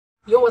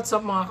Yo, what's up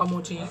mga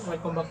kamochi?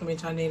 Welcome back to my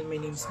channel. My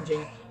name is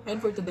Jay.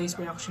 And for today's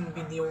reaction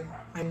video,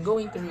 I'm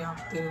going to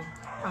react to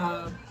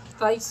a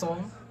Thai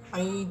song.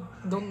 I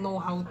don't know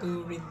how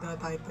to read the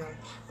title,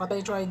 but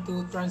I tried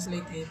to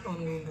translate it on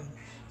Google.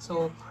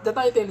 So, the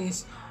title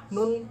is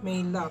Naun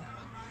Mai Lub,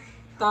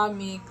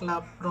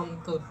 Klap Prom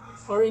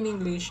or in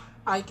English,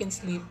 I Can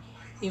Sleep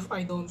If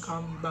I Don't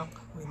Come Back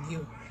With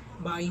You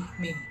by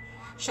May.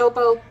 Shout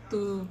out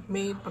to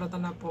May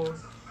Pratanapo.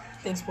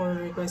 Thanks for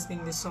requesting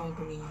this song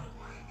to me.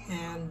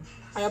 And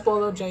I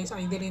apologize,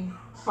 I didn't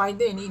find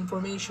any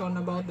information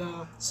about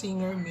the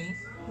singer May.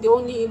 The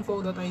only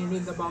info that I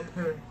read about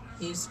her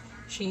is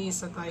she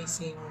is a Thai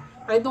singer.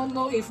 I don't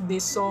know if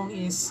this song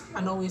is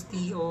an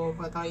OST of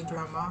a Thai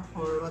drama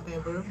or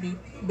whatever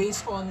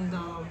based on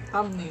the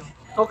thumbnail.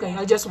 Okay,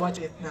 I just watch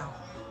it now.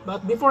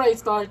 But before I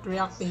start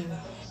reacting,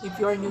 if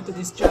you are new to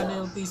this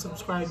channel, please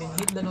subscribe and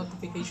hit the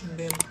notification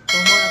bell for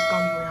more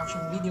upcoming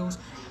reaction videos.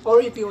 Or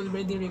if you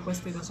already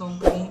requested a song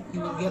to me, you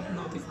will get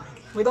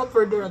notified. Without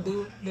further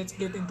ado, let's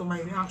get into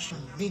my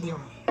reaction video.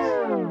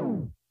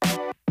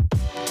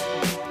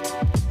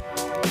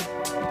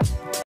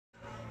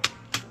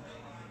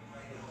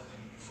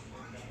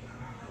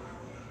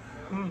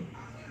 Mm.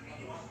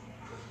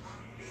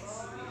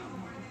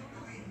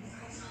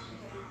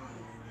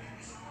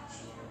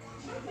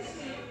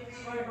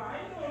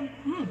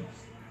 Mm.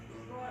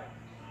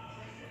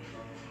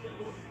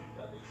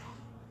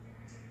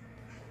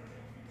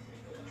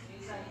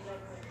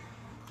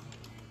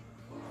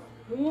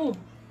 Ooh.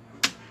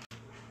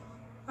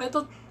 I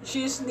thought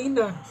she's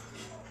Nina.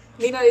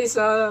 Nina is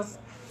a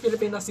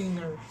Filipina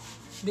singer.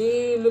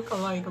 They look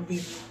alike a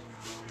bit.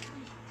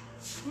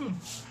 Hmm.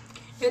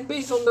 And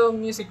based on the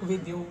music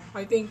video,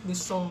 I think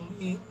this song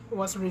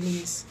was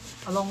released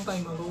a long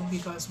time ago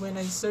because when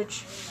I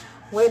searched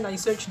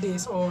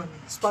this on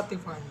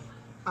Spotify,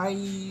 I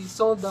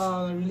saw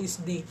the release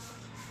date.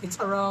 It's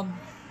around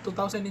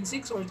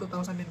 2006 or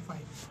 2005.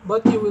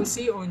 But you will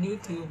see on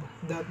YouTube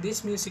that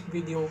this music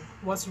video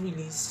was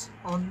released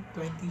on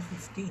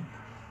 2015.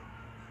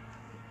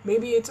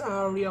 Maybe it's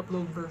a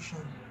re-upload version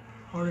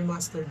or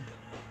remastered.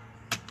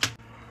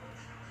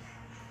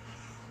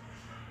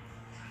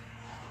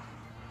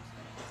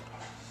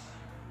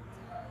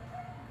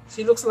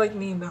 She looks like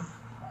Nina,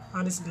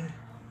 honestly.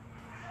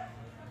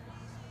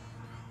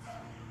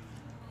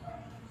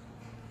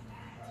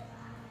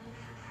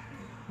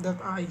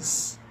 That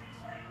eyes.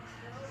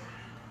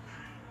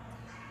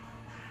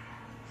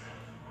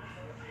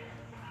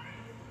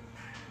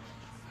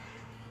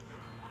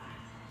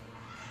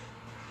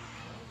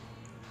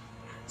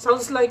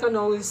 Sounds like an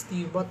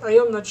OST, but I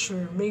am not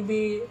sure.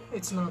 Maybe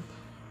it's not.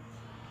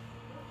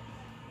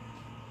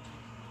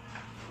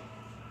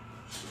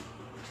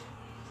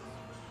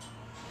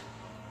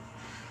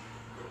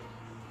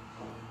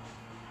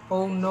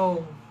 Oh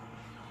no.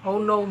 Oh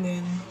no,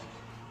 man.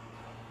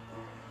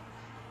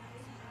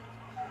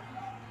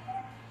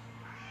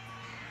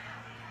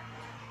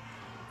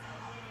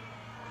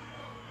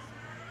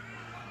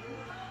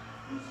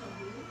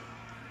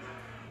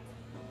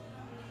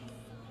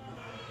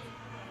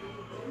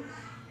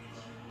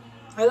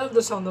 I love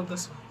the sound of the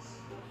song.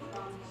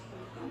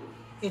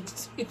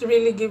 It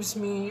really gives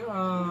me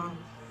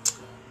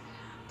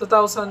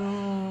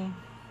 2000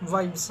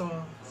 vibe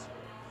songs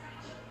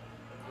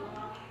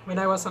when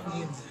I was a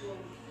kid.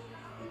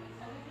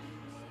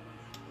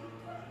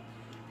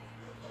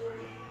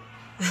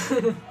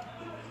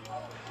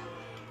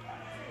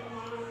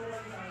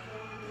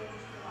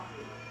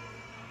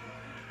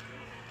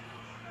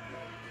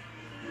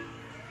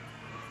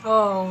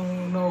 Oh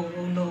no,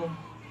 oh no.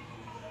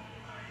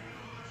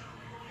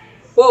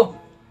 Whoa!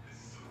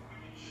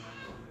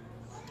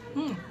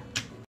 Hmm,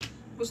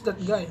 who's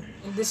that guy?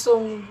 And this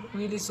song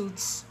really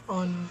suits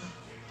on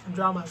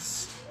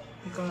dramas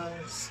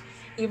because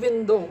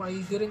even though I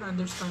didn't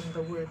understand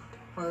the word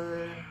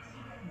or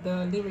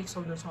the lyrics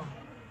of the song,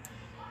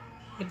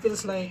 it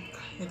feels like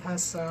it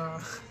has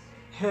a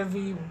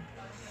heavy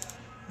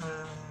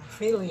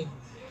feeling.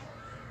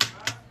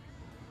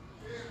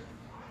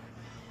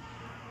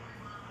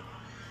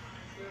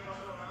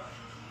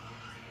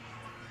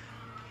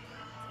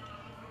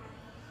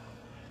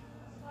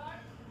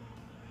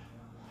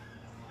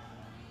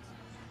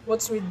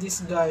 What's with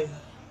this guy?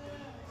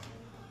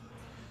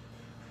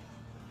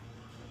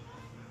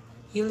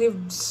 He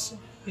leaves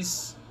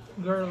his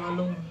girl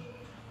alone.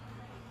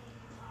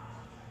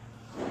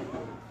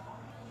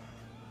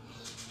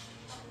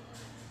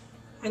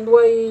 And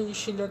why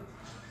she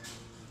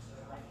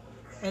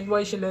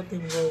let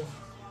him go?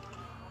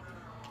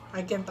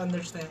 I can't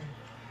understand.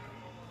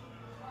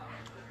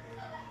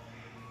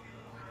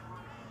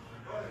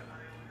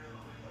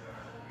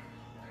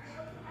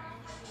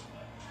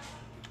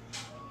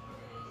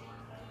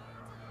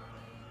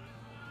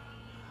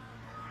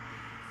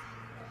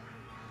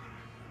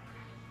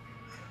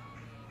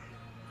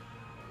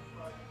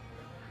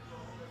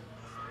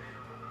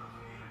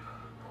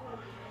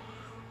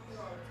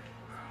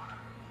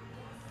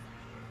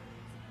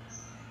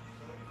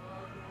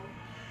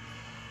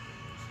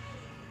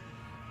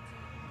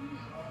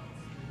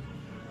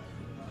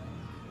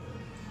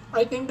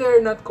 I think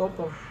they're not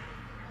couple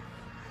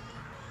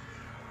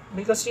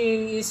because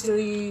she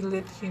easily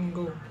let him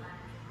go.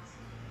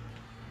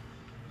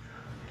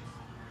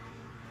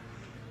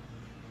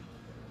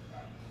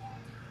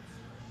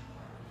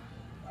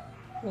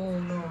 Oh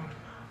no.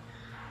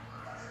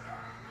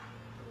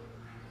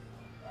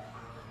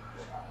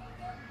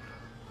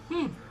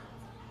 Hmm.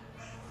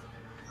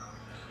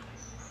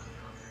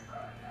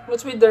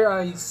 What's with their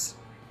eyes?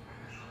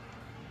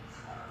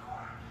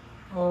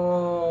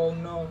 Oh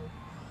no.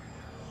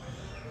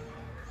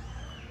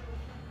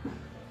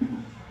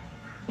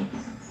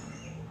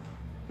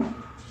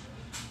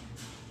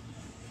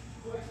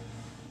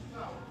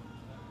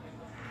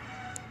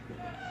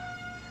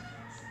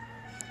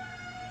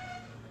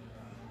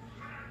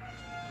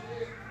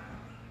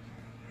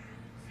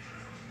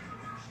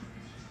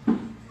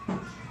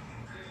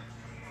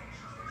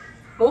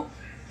 Oh?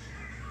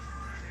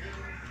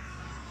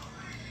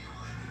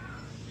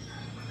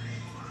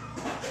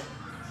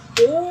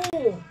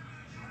 Oh!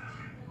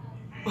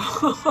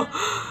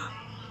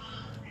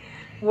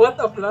 What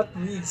a plot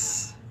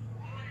twist.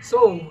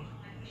 So,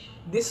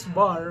 this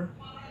bar,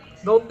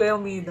 don't tell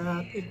me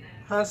that it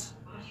has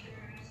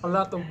a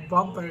lot of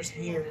vampires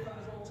here.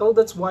 So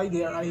that's why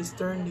their eyes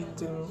turned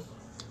into,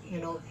 you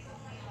know,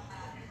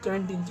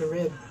 turned into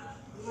red.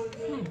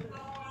 Hmm.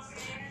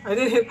 I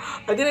didn't,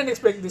 I didn't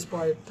expect this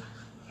part.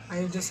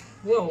 I just,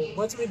 whoa,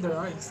 what's with their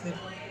eyes? Like,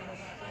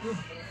 hmm,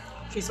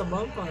 she's a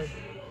vampire.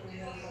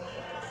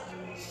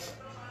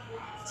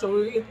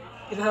 So it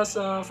has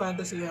a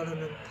fantasy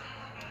element.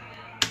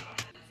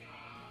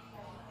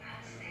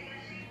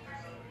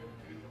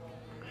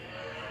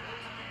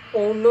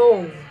 Oh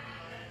no!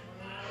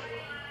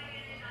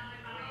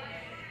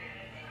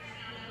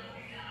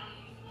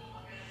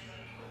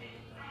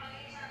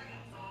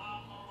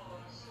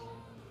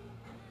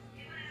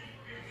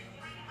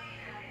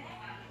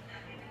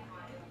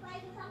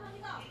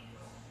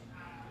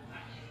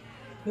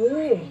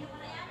 Oh,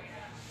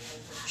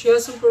 she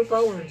has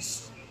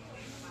superpowers.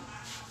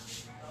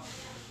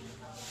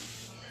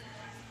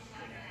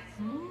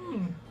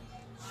 Hmm,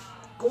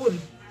 cool.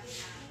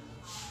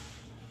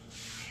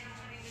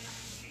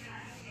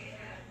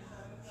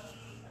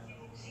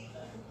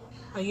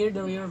 I hear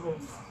the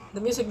werewolf. The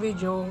music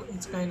video,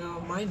 it's kind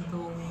of mind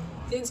blowing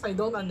since I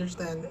don't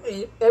understand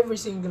every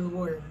single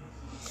word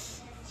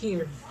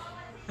here.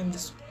 I'm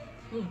just,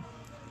 hmm,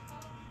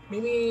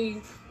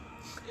 maybe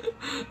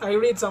I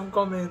read some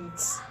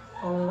comments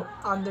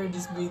under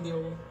this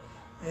video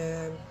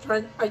and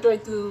I try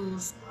to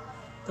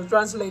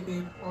translate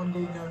it on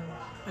Google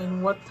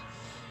and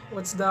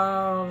what's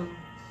the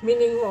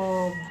meaning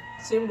of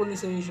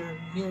symbolization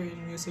here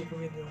in music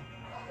video.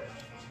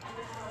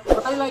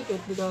 But I like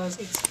it because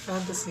it's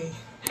fantasy.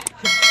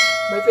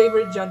 My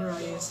favorite genre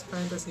is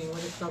fantasy when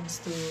it comes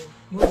to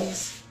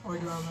movies or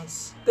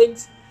dramas.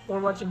 Thanks for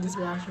watching this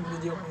reaction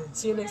video and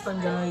see you next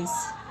time, guys.